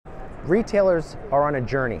Retailers are on a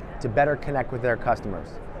journey to better connect with their customers.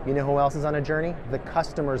 You know who else is on a journey? The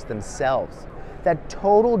customers themselves. That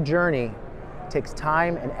total journey takes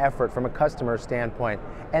time and effort from a customer standpoint,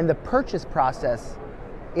 and the purchase process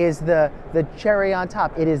is the cherry on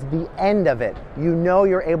top. It is the end of it. You know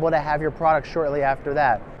you're able to have your product shortly after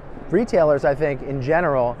that. Retailers, I think, in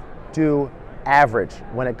general, do average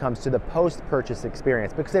when it comes to the post-purchase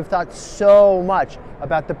experience because they've thought so much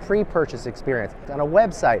about the pre-purchase experience. On a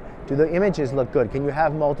website, do the images look good? Can you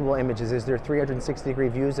have multiple images? Is there 360-degree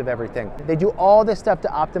views of everything? They do all this stuff to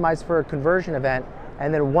optimize for a conversion event,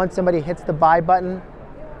 and then once somebody hits the buy button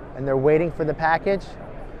and they're waiting for the package,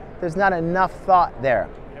 there's not enough thought there.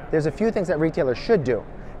 There's a few things that retailers should do.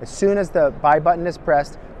 As soon as the buy button is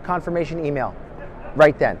pressed, confirmation email,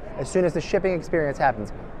 right then. As soon as the shipping experience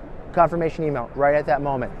happens, confirmation email right at that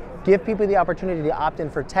moment. Give people the opportunity to opt in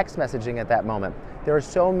for text messaging at that moment. There are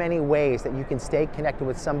so many ways that you can stay connected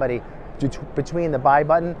with somebody between the buy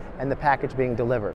button and the package being delivered.